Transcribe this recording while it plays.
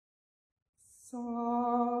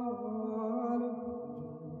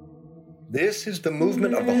This is the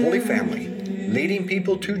movement of the Holy Family, leading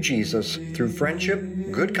people to Jesus through friendship,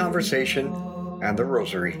 good conversation, and the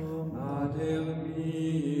Rosary.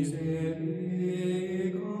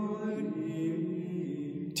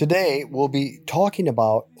 Today, we'll be talking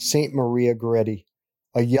about Saint Maria Goretti,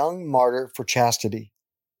 a young martyr for chastity.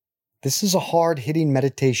 This is a hard-hitting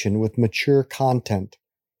meditation with mature content.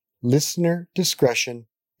 Listener discretion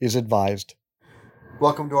is advised.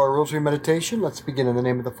 Welcome to our Rosary Meditation. Let's begin in the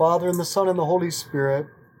name of the Father, and the Son, and the Holy Spirit.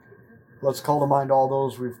 Let's call to mind all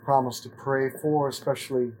those we've promised to pray for,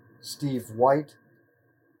 especially Steve White,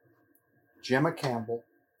 Gemma Campbell,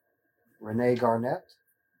 Renee Garnett,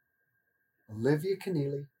 Olivia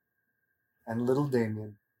Keneally, and little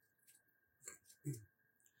Damien.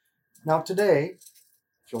 Now today,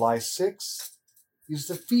 July 6th, is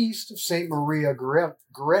the feast of Saint Maria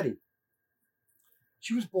Goretti.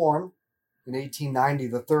 She was born in 1890,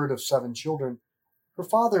 the third of 7 children. Her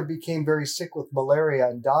father became very sick with malaria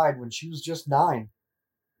and died when she was just 9.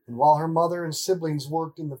 And while her mother and siblings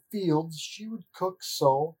worked in the fields, she would cook,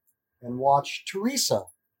 sew, and watch Teresa,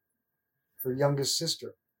 her youngest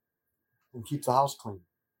sister, and keep the house clean.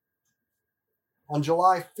 On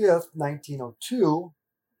July 5th, 1902,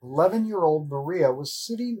 11-year-old Maria was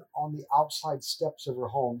sitting on the outside steps of her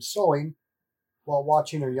home sewing while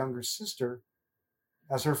watching her younger sister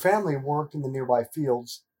as her family worked in the nearby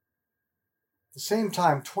fields. At the same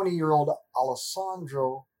time, 20-year-old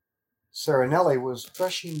Alessandro Serenelli was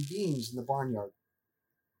threshing beans in the barnyard.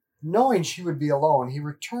 Knowing she would be alone, he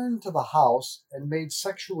returned to the house and made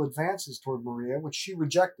sexual advances toward Maria, which she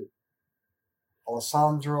rejected.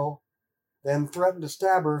 Alessandro then threatened to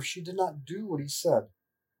stab her if she did not do what he said.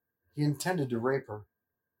 He intended to rape her.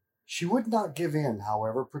 She would not give in,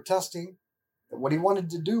 however, protesting that what he wanted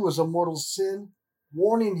to do was a mortal sin,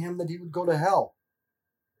 warning him that he would go to hell.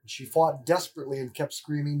 And she fought desperately and kept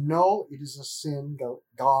screaming, "No, it is a sin.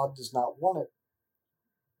 God does not want it."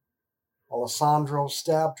 Alessandro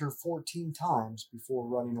stabbed her 14 times before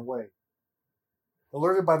running away.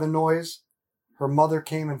 Alerted by the noise, her mother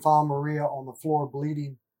came and found Maria on the floor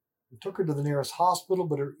bleeding and took her to the nearest hospital,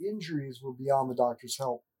 but her injuries were beyond the doctor's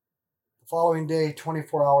help. The following day,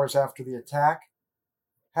 24 hours after the attack,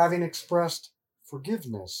 having expressed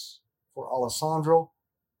forgiveness for Alessandro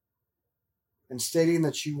and stating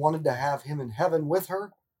that she wanted to have him in heaven with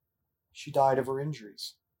her, she died of her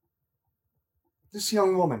injuries. This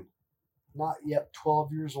young woman, not yet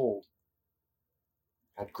 12 years old,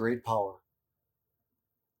 had great power.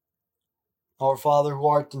 Our Father who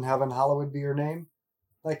art in heaven, hallowed be your name.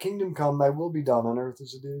 Thy kingdom come, thy will be done on earth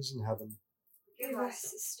as it is in heaven. Give us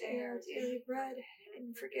this day our daily bread,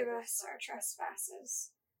 and forgive us our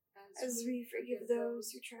trespasses, as we forgive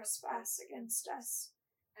those who trespass against us.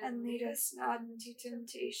 And lead us not into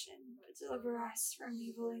temptation, but deliver us from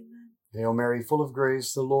evil. Amen. Hail Mary, full of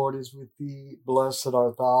grace, the Lord is with thee. Blessed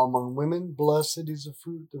art thou among women, blessed is the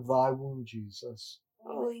fruit of thy womb, Jesus.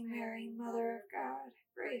 Holy Mary, Mother of God,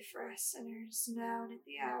 pray for us sinners, now and at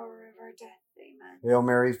the hour of our death. Amen. Hail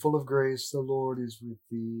Mary, full of grace, the Lord is with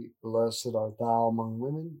thee. Blessed art thou among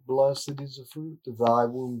women, blessed is the fruit of thy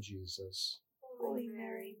womb, Jesus. Holy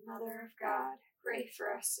Mary, Mother of God, pray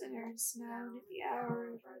for us sinners, now and at the hour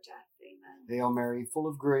of our death. Amen. Hail Mary, full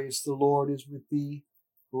of grace, the Lord is with thee.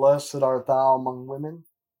 Blessed art thou among women,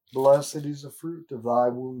 blessed is the fruit of thy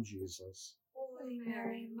womb, Jesus. Holy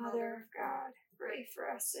Mary, Mother of God, pray for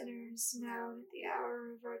us sinners, now and at the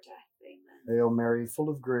hour of our death. Amen. Hail Mary, full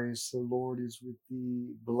of grace, the Lord is with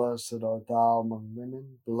thee. Blessed art thou among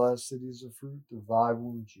women, blessed is the fruit of thy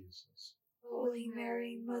womb, Jesus. Holy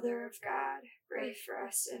Mary, Mother of God, pray for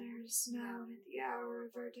us sinners, now and at the hour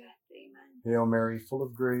of our death. Amen. Hail Mary, full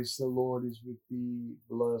of grace, the Lord is with thee.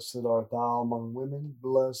 Blessed art thou among women,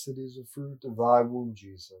 blessed is the fruit of thy womb,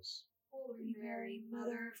 Jesus. Holy Mary,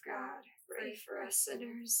 Mother of God, pray for us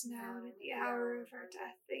sinners, now and at the hour of our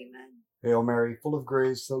death. Amen. Hail Mary, full of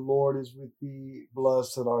grace, the Lord is with thee.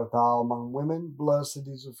 Blessed art thou among women, blessed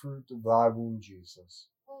is the fruit of thy womb, Jesus.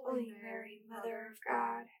 Holy Mary, Mother of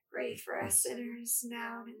God, pray for us sinners,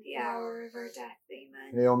 now and at the hour of our death.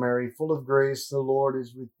 Amen. Hail Mary, full of grace, the Lord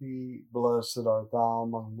is with thee. Blessed art thou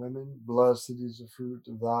among women, blessed is the fruit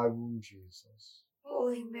of thy womb, Jesus.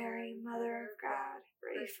 Holy Mary, Mother of God,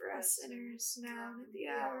 pray for us sinners, now and at the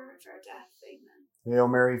hour of our death. Amen. Hail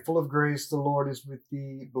Mary, full of grace, the Lord is with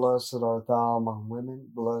thee. Blessed art thou among women,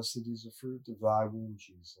 blessed is the fruit of thy womb,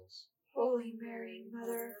 Jesus. Holy Mary,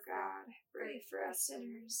 Mother of God, pray for us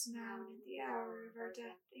sinners, now and at the hour of our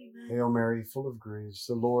death. Amen. Hail Mary, full of grace,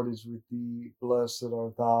 the Lord is with thee. Blessed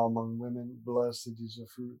art thou among women, blessed is the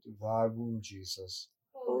fruit of thy womb, Jesus.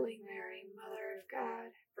 Holy Mary, Mother of God,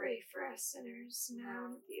 pray for us sinners, now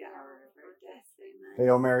and at the hour of our death. Amen.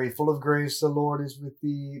 Hail Mary, full of grace, the Lord is with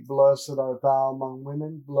thee. Blessed art thou among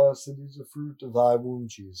women. Blessed is the fruit of thy womb,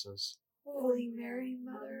 Jesus. Holy Mary,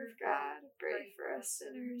 Mother of God, pray for us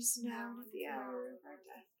sinners, now and at the hour of our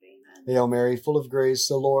death. Amen. Hail Mary, full of grace,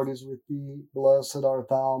 the Lord is with thee. Blessed art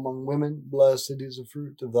thou among women. Blessed is the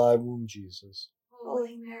fruit of thy womb, Jesus.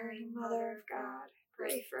 Holy Mary, Mother of God,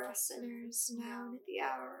 pray for us sinners, now and at the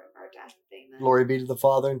hour of our death. Amen. Glory be to the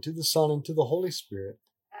Father, and to the Son, and to the Holy Spirit.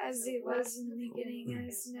 As it was in the beginning,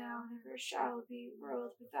 as now, and ever shall be,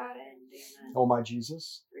 world without end. Amen. O my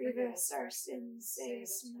Jesus, Forgive us our sins, save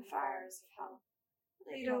us from the fires of hell.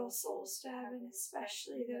 Lead all souls to heaven,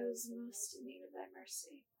 especially those most in need of thy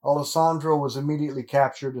mercy. Alessandro was immediately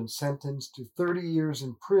captured and sentenced to 30 years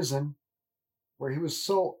in prison, where he was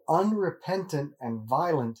so unrepentant and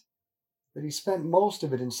violent that he spent most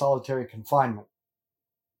of it in solitary confinement.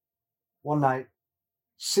 One night,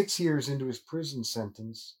 6 years into his prison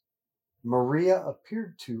sentence, Maria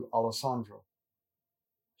appeared to Alessandro.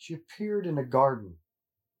 She appeared in a garden,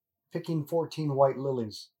 picking 14 white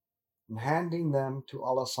lilies and handing them to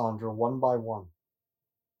Alessandro one by one.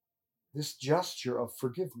 This gesture of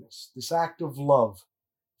forgiveness, this act of love,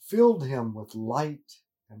 filled him with light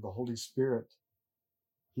and the Holy Spirit.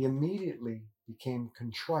 He immediately became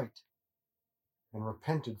contrite and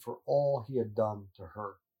repented for all he had done to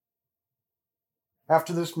her.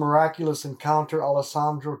 After this miraculous encounter,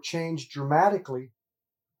 Alessandro changed dramatically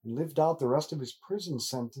and lived out the rest of his prison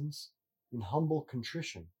sentence in humble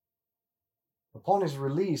contrition. Upon his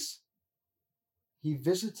release, he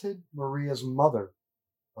visited Maria's mother,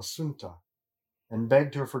 Assunta, and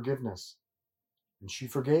begged her forgiveness, and she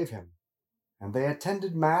forgave him, and they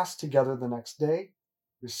attended Mass together the next day,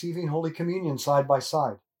 receiving Holy Communion side by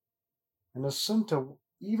side. And Assunta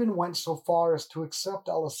even went so far as to accept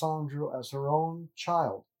Alessandro as her own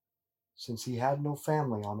child, since he had no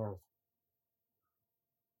family on earth.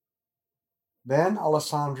 Then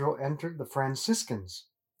Alessandro entered the Franciscans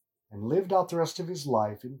and lived out the rest of his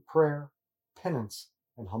life in prayer, penance,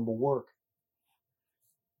 and humble work.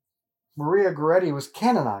 Maria Goretti was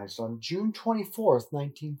canonized on June 24,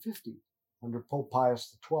 1950, under Pope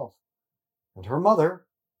Pius XII, and her mother,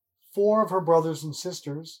 4 of her brothers and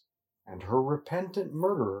sisters, and her repentant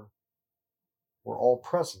murderer were all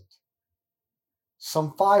present.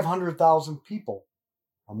 Some 500,000 people,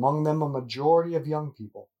 among them a majority of young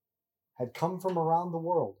people, had come from around the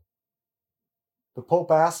world. The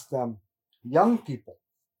Pope asked them, "Young people,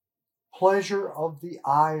 pleasure of the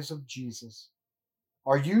eyes of Jesus,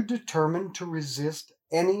 are you determined to resist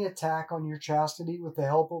any attack on your chastity with the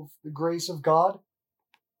help of the grace of God?"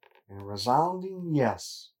 And a resounding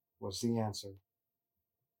yes was the answer.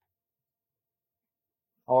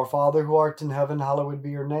 Our Father, who art in heaven, hallowed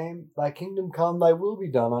be your name. Thy kingdom come, thy will be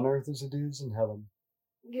done on earth as it is in heaven.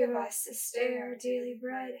 Give us this day our daily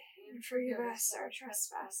bread, and forgive us our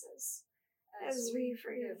trespasses, as we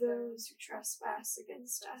forgive those who trespass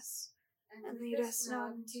against us. And lead us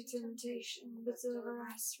not into temptation, but deliver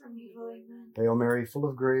us from evil. Amen. Hail Mary, full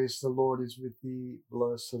of grace, the Lord is with thee.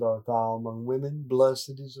 Blessed art thou among women.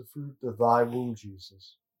 Blessed is the fruit of thy womb,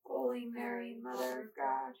 Jesus. Holy Mary, Mother of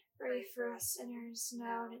God, pray for us sinners,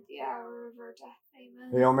 now and at the hour of our death.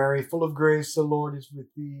 Amen. Hail Mary, full of grace, the Lord is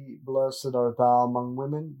with thee. Blessed art thou among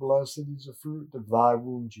women. Blessed is the fruit of thy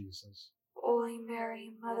womb, Jesus. Holy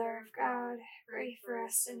Mary, Mother of God, pray for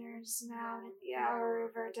us sinners, now and at the hour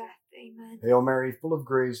of our death. Amen. Hail Mary, full of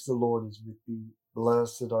grace, the Lord is with thee.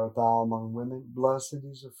 Blessed art thou among women. Blessed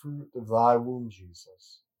is the fruit of thy womb,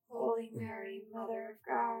 Jesus. Holy Mary, Mother of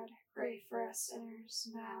God, pray for us sinners,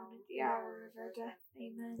 now and at the hour of our death.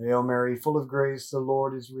 Amen. Hail Mary, full of grace, the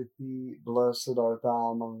Lord is with thee. Blessed art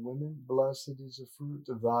thou among women. Blessed is the fruit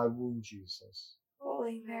of thy womb, Jesus.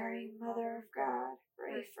 Holy Mary, Mother of God,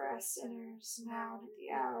 pray for us sinners, now and at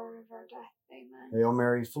the hour of our death. Amen. Hail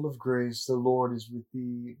Mary, full of grace, the Lord is with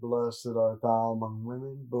thee. Blessed art thou among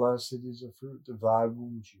women. Blessed is the fruit of thy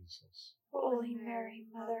womb, Jesus. Holy Mary,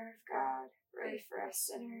 Mother of God, pray for us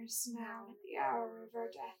sinners, now and at the hour of our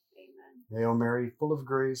death. Amen. Hail Mary, full of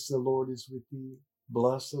grace, the Lord is with thee.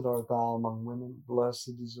 Blessed art thou among women.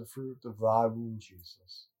 Blessed is the fruit of thy womb,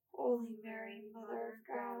 Jesus. Holy Mary, Mother of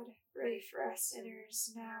God, pray for us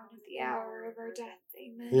sinners, now and at the hour of our death.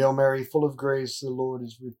 Amen. Hail Mary, full of grace, the Lord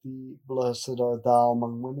is with thee. Blessed art thou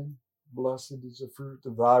among women. Blessed is the fruit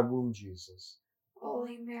of thy womb, Jesus.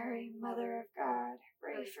 Holy Mary, Mother of God,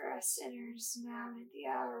 pray for us sinners, now and at the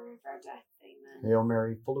hour of our death. Amen. Hail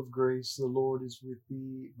Mary, full of grace, the Lord is with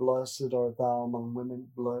thee. Blessed art thou among women.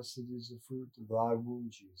 Blessed is the fruit of thy womb,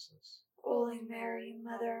 Jesus. Holy Mary,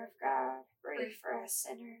 Mother of God, pray for us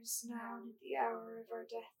sinners, now and at the hour of our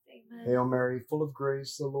death. Amen. Hail Mary, full of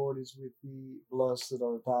grace, the Lord is with thee. Blessed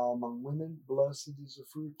art thou among women. Blessed is the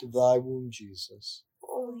fruit of thy womb, Jesus.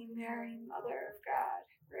 Holy Mary, Mother of God,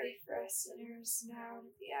 pray for us sinners, now and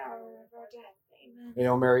at the hour of our death. Amen.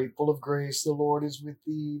 Hail Mary, full of grace, the Lord is with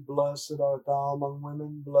thee. Blessed art thou among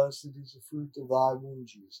women. Blessed is the fruit of thy womb,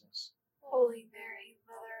 Jesus. Holy Mary,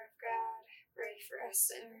 Mother of God, pray for us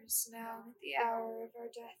sinners, now and at the hour of our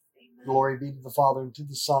death. Amen. Glory be to the Father, and to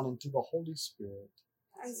the Son, and to the Holy Spirit.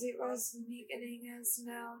 As it was in the beginning, as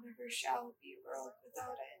now, and ever shall be, world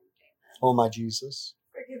without end. Amen. O my Jesus,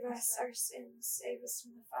 forgive us our sins, save us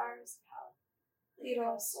from the fires of hell. Lead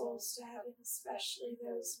all souls to heaven, especially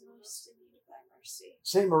those most in need of thy mercy.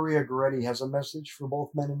 Saint Maria Goretti has a message for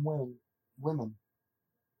both men and women.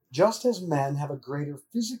 Just as men have a greater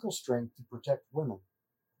physical strength to protect women,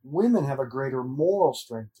 women have a greater moral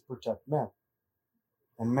strength to protect men.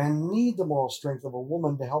 And men need the moral strength of a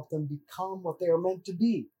woman to help them become what they are meant to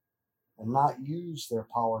be, and not use their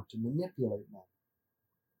power to manipulate men.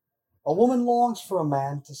 A woman longs for a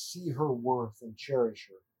man to see her worth and cherish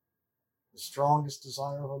her. The strongest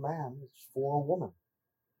desire of a man is for a woman,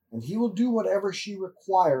 and he will do whatever she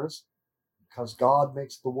requires, because God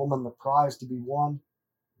makes the woman the prize to be won,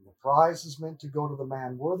 and the prize is meant to go to the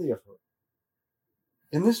man worthy of her.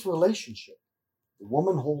 In this relationship, the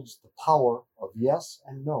woman holds the power of yes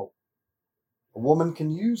and no. A woman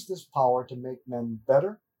can use this power to make men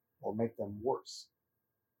better or make them worse.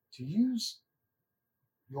 To use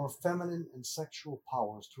your feminine and sexual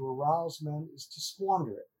powers to arouse men is to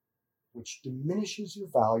squander it, which diminishes your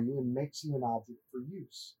value and makes you an object for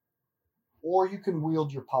use. Or you can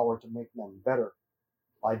wield your power to make men better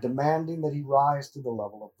by demanding that he rise to the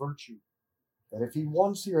level of virtue, that if he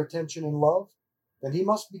wants your attention and love, then he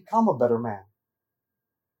must become a better man,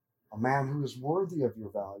 a man who is worthy of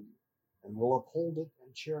your value and will uphold it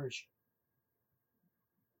and cherish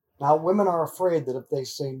it. Now, women are afraid that if they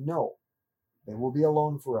say no, they will be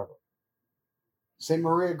alone forever. St.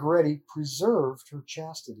 Maria Goretti preserved her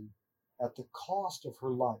chastity at the cost of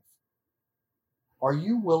her life. Are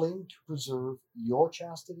you willing to preserve your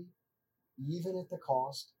chastity, even at the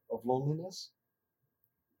cost of loneliness?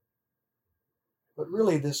 But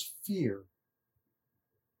really, this fear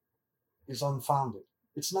is unfounded.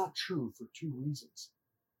 It's not true for two reasons.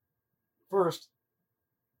 First,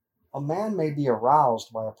 a man may be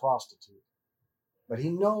aroused by a prostitute, but he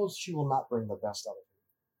knows she will not bring the best out of him.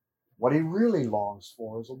 What he really longs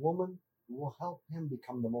for is a woman who will help him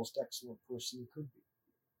become the most excellent person he could be.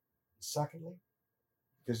 Secondly,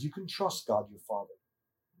 because you can trust God your Father,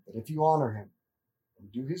 that if you honor him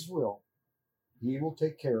and do his will, he will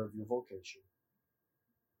take care of your vocation.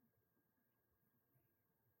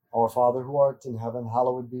 Our Father who art in heaven,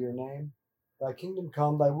 hallowed be your name. Thy kingdom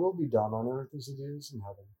come, thy will be done on earth as it is in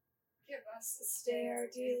heaven. Give us this day our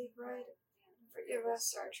daily bread, and forgive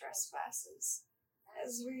us our trespasses,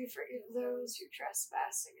 as we forgive those who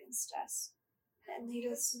trespass against us. And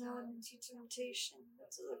lead us not into temptation,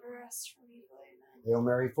 but deliver us from evil. Amen. Hail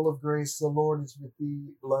Mary, full of grace, the Lord is with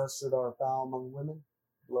thee. Blessed art thou among women.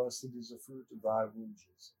 Blessed is the fruit of thy womb,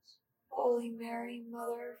 Jesus. Holy Mary,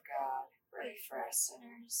 Mother of God, pray for us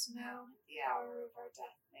sinners, now and at the hour of our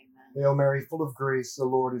death. Amen. Hail Mary, full of grace, the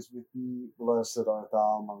Lord is with thee. Blessed art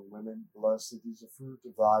thou among women. Blessed is the fruit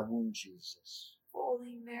of thy womb, Jesus.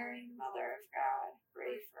 Holy Mary, Mother of God,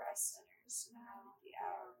 pray for us sinners, now and at the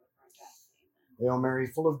hour of our death. Amen. Hail Mary,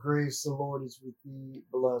 full of grace, the Lord is with thee.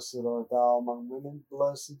 Blessed art thou among women.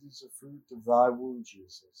 Blessed is the fruit of thy womb,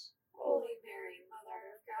 Jesus. Holy Mary,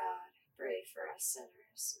 Mother of God, pray for us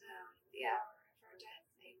sinners, now and at the hour of our death.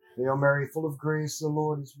 Amen. Hail Mary, full of grace, the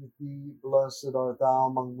Lord is with thee. Blessed art thou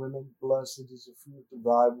among women. Blessed is the fruit of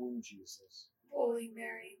thy womb, Jesus. Holy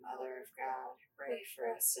Mary, Mother of God, pray for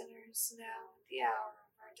us sinners, now and at the hour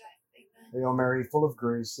of our death. Amen. Hail Mary, full of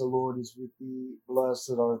grace, the Lord is with thee.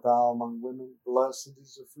 Blessed art thou among women. Blessed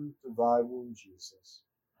is the fruit of thy womb, Jesus.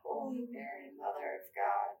 Holy Mary, Mother of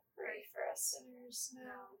God, pray for us sinners,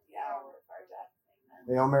 now and at the hour of our death.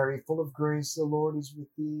 Amen. Hail Mary, full of grace, the Lord is with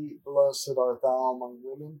thee. Blessed art thou among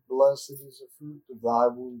women. Blessed is the fruit of thy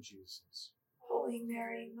womb, Jesus. Holy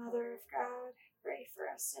Mary, Mother of God, pray for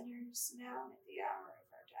us sinners, now and at the hour of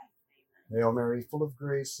our death. Amen. Hail Mary, full of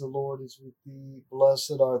grace, the Lord is with thee.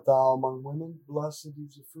 Blessed art thou among women. Blessed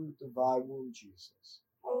is the fruit of thy womb, Jesus.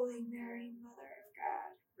 Holy Mary, Mother of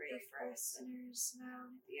God, pray for us sinners, now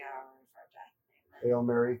and at the hour of our death. Amen. Hail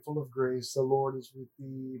Mary, full of grace, the Lord is with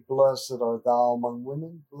thee. Blessed art thou among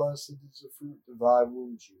women. Blessed is the fruit of thy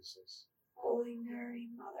womb, Jesus. Holy Mary,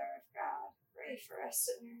 Mother of God, pray for us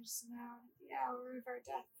sinners, now and at the hour of our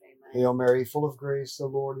death. Amen. Hail Mary, full of grace, the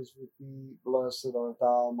Lord is with thee. Blessed art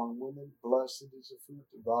thou among women. Blessed is the fruit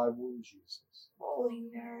of thy womb, Jesus. Holy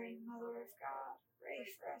Mary, Mother of God, pray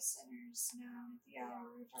for us sinners, now and at the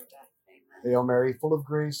hour of our death. Amen. Hail Mary, full of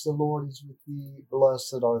grace, the Lord is with thee.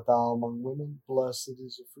 Blessed art thou among women. Blessed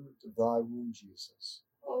is the fruit of thy womb, Jesus.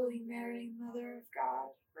 Holy Mary, Mother of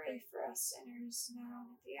God, pray for us sinners, now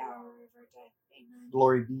and at the hour of our death. Amen.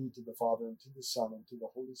 Glory be to the Father, and to the Son, and to the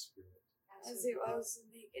Holy Spirit. As it was in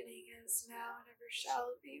the beginning, is now, and ever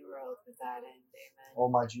shall be, world without end. Amen. O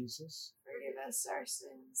my Jesus, Forgive us our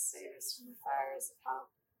sins, save us from the fires of hell.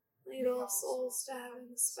 Lead all souls to heaven,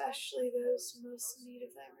 especially those most in need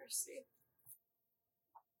of thy mercy.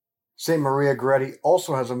 Saint Maria Goretti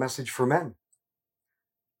also has a message for men.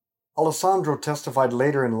 Alessandro testified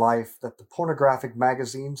later in life that the pornographic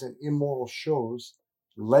magazines and immoral shows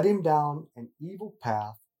led him down an evil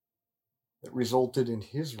path that resulted in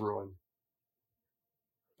his ruin.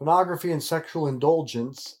 Pornography and sexual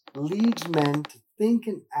indulgence leads men to think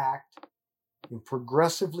and act in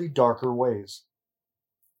progressively darker ways.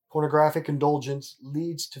 Pornographic indulgence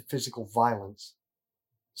leads to physical violence.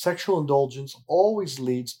 Sexual indulgence always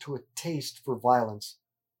leads to a taste for violence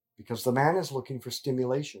because the man is looking for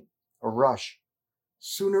stimulation, a rush.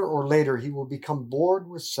 Sooner or later, he will become bored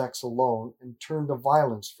with sex alone and turn to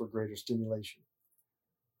violence for greater stimulation.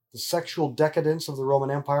 The sexual decadence of the Roman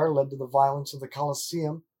Empire led to the violence of the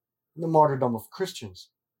Colosseum and the martyrdom of Christians.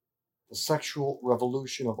 The sexual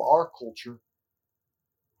revolution of our culture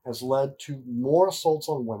has led to more assaults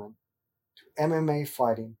on women, to MMA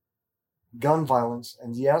fighting, gun violence,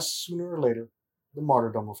 and yes, sooner or later, the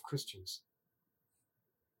martyrdom of Christians.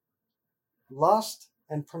 Lust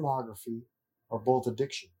and pornography are both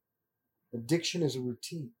addiction. Addiction is a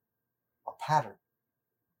routine, a pattern.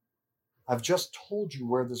 I've just told you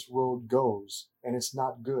where this road goes, and it's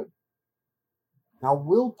not good. Now,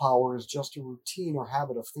 willpower is just a routine or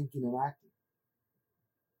habit of thinking and acting.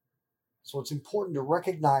 So it's important to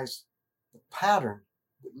recognize the pattern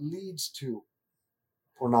that leads to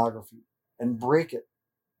pornography and break it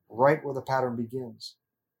right where the pattern begins.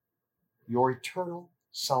 Your eternal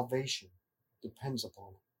salvation depends upon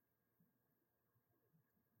it.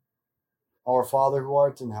 Our Father who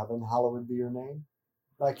art in heaven, hallowed be your name.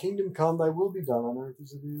 Thy kingdom come, thy will be done on earth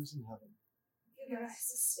as it is in heaven. Give us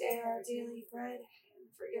this day our daily bread, and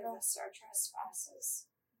forgive us our trespasses,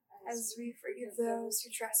 as we forgive those who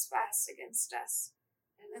trespass against us.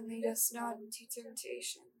 And lead us not into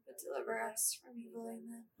temptation, but deliver us from evil.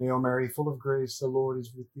 Amen. Hail Mary, full of grace, the Lord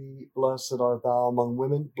is with thee. Blessed art thou among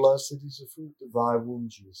women. Blessed is the fruit of thy womb,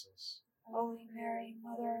 Jesus. Holy Mary,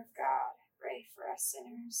 Mother of God, pray for us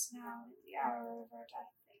sinners, now and at the hour of our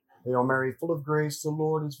death. Amen. Hail Mary, full of grace, the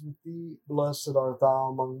Lord is with thee. Blessed art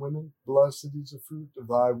thou among women. Blessed is the fruit of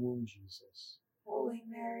thy womb, Jesus. Holy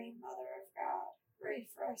Mary, Mother of God, pray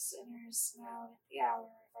for us sinners, now and at the hour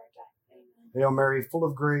of our death. Amen. Hail Mary, full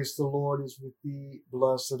of grace, the Lord is with thee.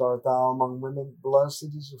 Blessed art thou among women.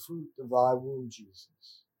 Blessed is the fruit of thy womb,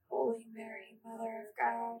 Jesus. Holy Mary, Mother of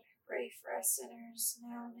God, pray for us sinners,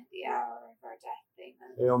 now and at the hour of our death.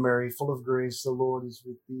 Amen. Hail Mary, full of grace, the Lord is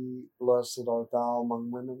with thee. Blessed art thou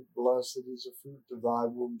among women. Blessed is the fruit of thy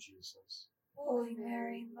womb, Jesus. Holy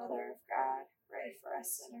Mary, Mother of God, pray for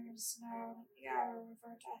us sinners, now and at the hour of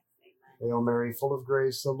our death. Amen. Hail Mary, full of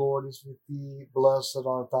grace, the Lord is with thee. Blessed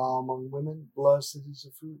art thou among women. Blessed is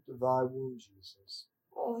the fruit of thy womb, Jesus.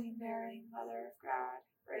 Holy Mary, Mother of God,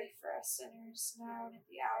 pray for us sinners, now and at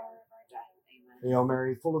the hour of our death. Amen. Hail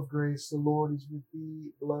Mary, full of grace, the Lord is with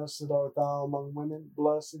thee. Blessed art thou among women.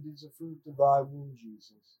 Blessed is the fruit of thy womb,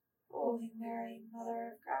 Jesus. Holy Mary,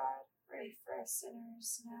 Mother of God, pray for us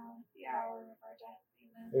sinners, now and at the hour of our death.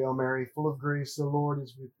 Amen. Hail Mary, full of grace, the Lord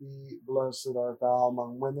is with thee. Blessed art thou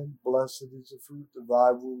among women. Blessed is the fruit of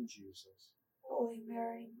thy womb, Jesus. Holy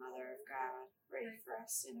Mary, Mother of God, pray for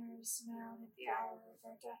us sinners, now and at the hour of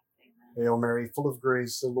our death. Amen. Hail Mary, full of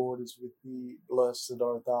grace, the Lord is with thee. Blessed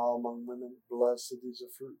art thou among women. Blessed is the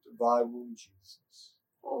fruit of thy womb, Jesus.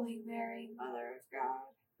 Holy Mary, Mother of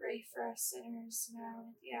God, pray for us sinners, now and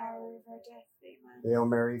at the hour of our death. Amen. Hail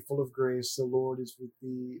Mary, full of grace, the Lord is with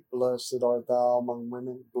thee. Blessed art thou among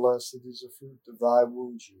women. Blessed is the fruit of thy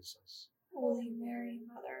womb, Jesus. Holy Mary,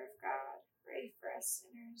 Mother of God, pray for us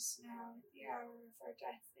sinners, now and at the hour of our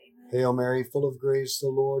death. Amen. Hail Mary, full of grace, the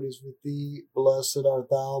Lord is with thee. Blessed art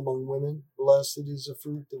thou among women. Blessed is the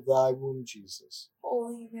fruit of thy womb, Jesus.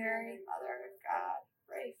 Holy Mary, Mother of God,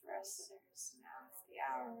 pray for us sinners, now and at the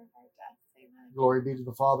hour of our death. Amen. Glory be to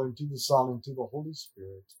the Father, and to the Son, and to the Holy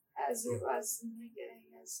Spirit. As it was in the beginning,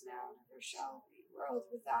 is now, and ever shall be, world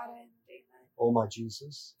without end. Amen. O my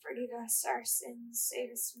Jesus, Forgive us our sins,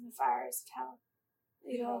 save us from the fires of hell.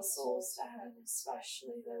 Lead all souls to heaven,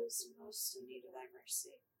 especially those most in need of thy mercy.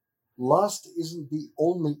 lust isn't the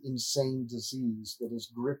only insane disease that has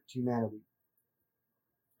gripped humanity.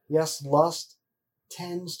 Yes, lust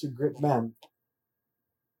tends to grip men,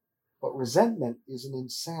 but resentment is an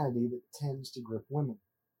insanity that tends to grip women.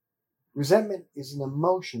 Resentment is an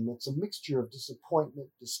emotion that's a mixture of disappointment,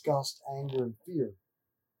 disgust, anger, and fear.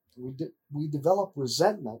 We develop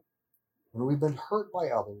resentment when we've been hurt by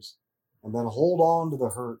others and then hold on to the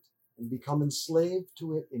hurt and become enslaved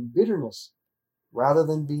to it in bitterness rather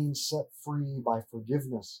than being set free by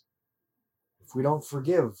forgiveness. If we don't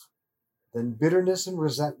forgive, then bitterness and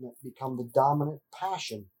resentment become the dominant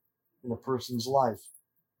passion in a person's life.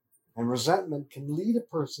 And resentment can lead a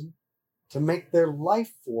person to make their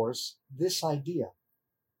life force this idea: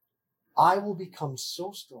 I will become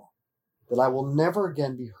so strong that I will never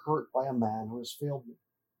again be hurt by a man who has failed me.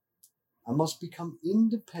 I must become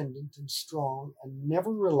independent and strong and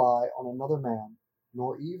never rely on another man,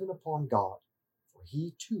 nor even upon God, for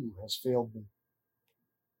he too has failed me.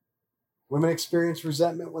 Women experience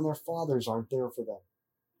resentment when their fathers aren't there for them,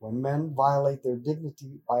 when men violate their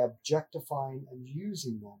dignity by objectifying and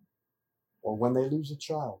using them, or when they lose a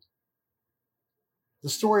child. The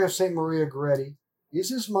story of St. Maria Goretti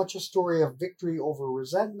is as much a story of victory over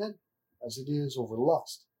resentment as it is over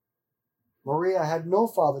lust. Maria had no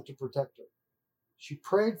father to protect her. She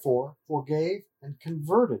prayed for, forgave, and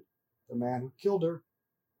converted the man who killed her,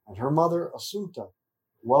 and her mother, Assunta,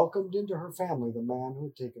 welcomed into her family the man who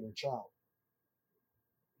had taken her child.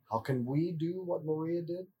 How can we do what Maria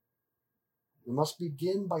did? We must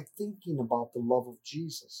begin by thinking about the love of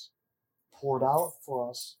Jesus poured out for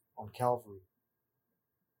us on Calvary.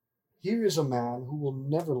 Here is a man who will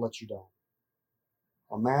never let you down,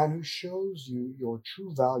 a man who shows you your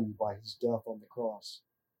true value by his death on the cross.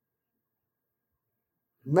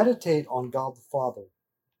 Meditate on God the Father,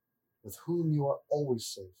 with whom you are always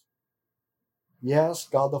safe. Yes,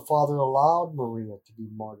 God the Father allowed Maria to be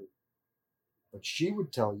martyred, but she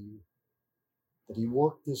would tell you that he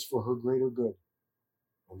worked this for her greater good,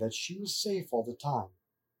 and that she was safe all the time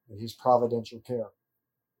in his providential care.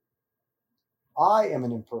 I am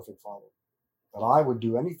an imperfect father, but I would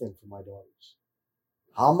do anything for my daughters.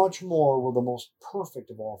 How much more will the most perfect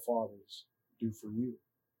of all fathers do for you?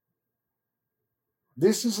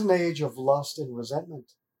 This is an age of lust and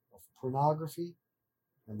resentment, of pornography,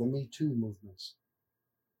 and the Me Too movements.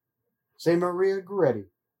 St. Maria Goretti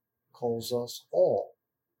calls us all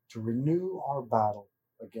to renew our battle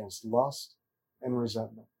against lust and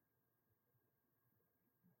resentment.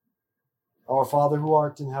 Our Father who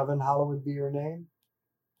art in heaven, hallowed be your name.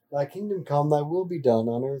 Thy kingdom come, thy will be done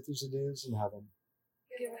on earth as it is in heaven.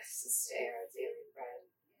 Give us this day our daily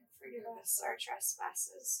bread, and forgive us our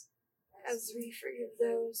trespasses, as we forgive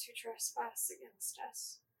those who trespass against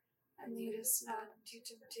us. And lead us not into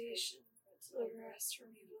temptation, but deliver us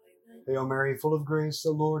from evil. Amen. Hail Mary, full of grace,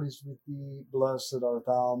 the Lord is with thee. Blessed art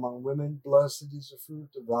thou among women, blessed is the fruit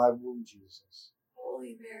of thy womb, Jesus.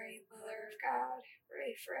 Holy Mary, Mother of God,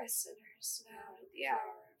 pray for us sinners, now and at the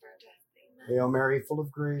hour of our death. Amen. Hail Mary, full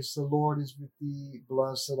of grace, the Lord is with thee.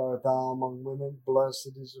 Blessed art thou among women,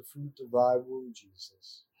 blessed is the fruit of thy womb,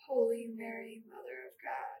 Jesus. Holy Mary, Mother of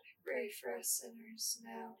God, pray for us sinners,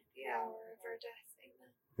 now and at the hour of our death. Amen.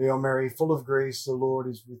 Hail Mary, full of grace, the Lord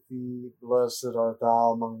is with thee. Blessed art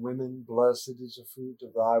thou among women, blessed is the fruit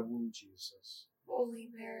of thy womb, Jesus. Holy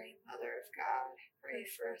Mary, Mother of God, pray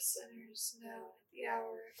for us sinners, now and at the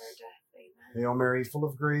hour of our death. Amen. Hail Mary, full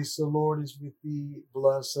of grace, the Lord is with thee.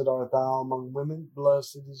 Blessed art thou among women,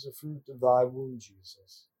 blessed is the fruit of thy womb,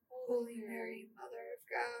 Jesus. Holy Mary, Mother of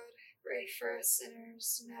God, pray for us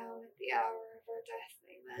sinners, now and at the hour of our death.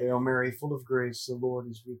 Amen. Hail Mary, full of grace, the Lord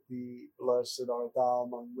is with thee. Blessed art thou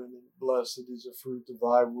among women, blessed is the fruit of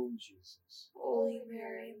thy womb, Jesus. Holy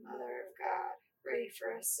Mary, Mother of God, pray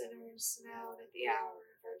for us sinners, now and at the hour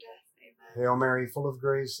of our death. Amen. Hail Mary, full of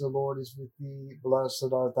grace, the Lord is with thee.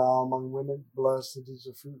 Blessed art thou among women, blessed is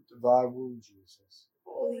the fruit of thy womb, Jesus.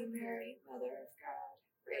 Holy Mary, Mother of God,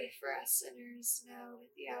 pray for us sinners, now and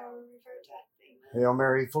at the hour of our death. Amen. Hail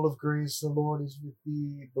Mary, full of grace, the Lord is with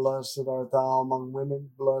thee. Blessed art thou among women,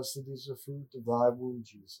 blessed is the fruit of thy womb,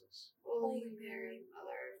 Jesus. Holy Mary,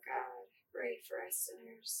 Mother of God, pray for us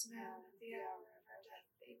sinners, now and at the hour of our death.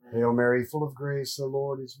 Amen. Hail Mary, full of grace, the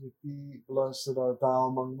Lord is with thee. Blessed art thou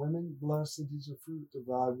among women, blessed is the fruit of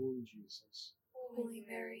thy womb, Jesus. Holy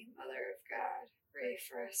Mary, Mother of God, pray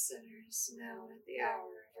for us sinners, now and at the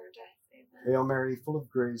hour of our death. Amen. Hail Mary, full of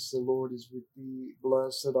grace, the Lord is with thee.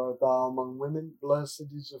 Blessed art thou among women. Blessed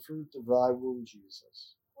is the fruit of thy womb,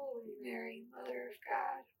 Jesus. Holy Mary, Mother of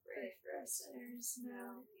God, pray for us sinners,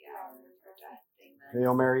 now and at the hour of our death. Amen.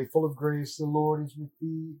 Hail Mary, full of grace, the Lord is with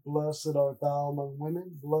thee. Blessed art thou among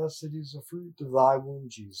women. Blessed is the fruit of thy womb,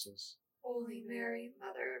 Jesus. Holy Mary,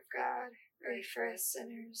 Mother of God, pray for us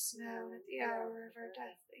sinners, now and at the hour of our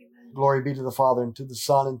death. Amen. Glory be to the Father, and to the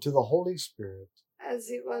Son, and to the Holy Spirit. As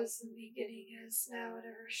it was in the beginning, is now, and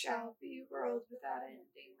ever shall be, world without end.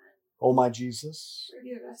 Amen. O my Jesus,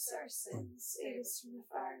 Forgive us our sins, save us from the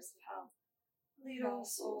fires of hell. Lead all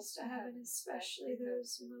souls to heaven, especially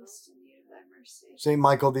those most in need of thy mercy. Saint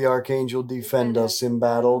Michael the Archangel, defend us in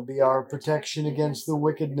battle. Be our protection against the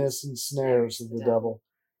wickedness and snares of the devil.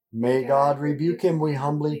 May God rebuke him, we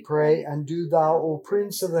humbly pray. And do thou, O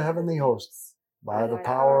Prince of the heavenly hosts, by the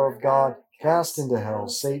power of God, cast into hell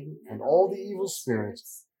Satan and all the evil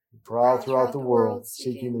spirits who prowl throughout the world,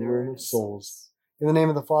 seeking the ruin of souls. In the name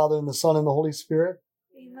of the Father, and the Son, and the Holy Spirit,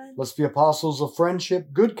 Amen. let's be apostles of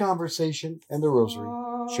friendship, good conversation, and the rosary.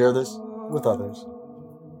 Share this with others.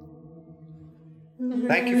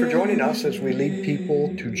 Thank you for joining us as we lead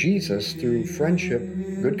people to Jesus through friendship,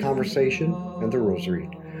 good conversation, and the rosary.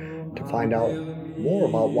 To find out more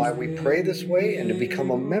about why we pray this way and to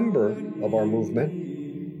become a member of our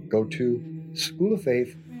movement, go to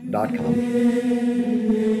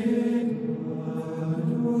schooloffaith.com.